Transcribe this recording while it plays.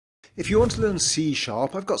If you want to learn C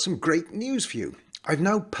Sharp, I've got some great news for you. I've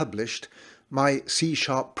now published my C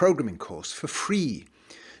Sharp programming course for free.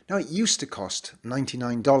 Now, it used to cost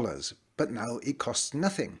 $99, but now it costs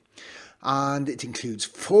nothing. And it includes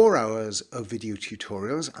 4 hours of video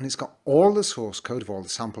tutorials, and it's got all the source code of all the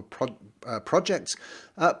sample projects,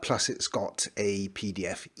 plus it's got a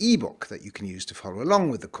PDF ebook that you can use to follow along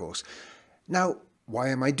with the course. Now, why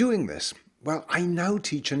am I doing this? Well, I now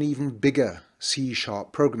teach an even bigger C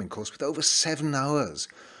Sharp programming course with over 7 hours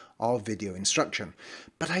of video instruction.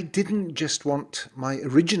 But I didn't just want my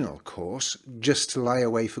original course just to lie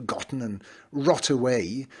away forgotten and rot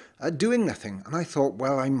away doing nothing. And I thought,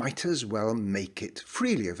 well, I might as well make it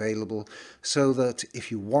freely available so that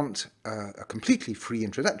if you want a completely free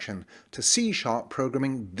introduction to C Sharp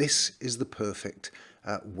programming, this is the perfect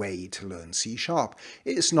way to learn C Sharp.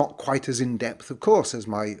 It's not quite as in-depth, of course, as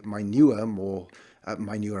my newer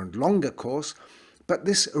and longer course, but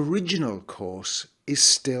this original course is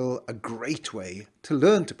still a great way to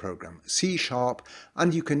learn to program C Sharp,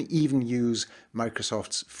 and you can even use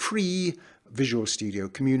Microsoft's free Visual Studio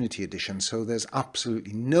Community Edition, so there's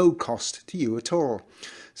absolutely no cost to you at all.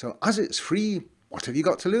 So as it's free, what have you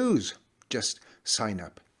got to lose? Just sign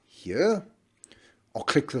up here or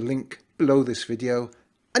click the link below this video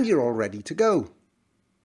and you're all ready to go.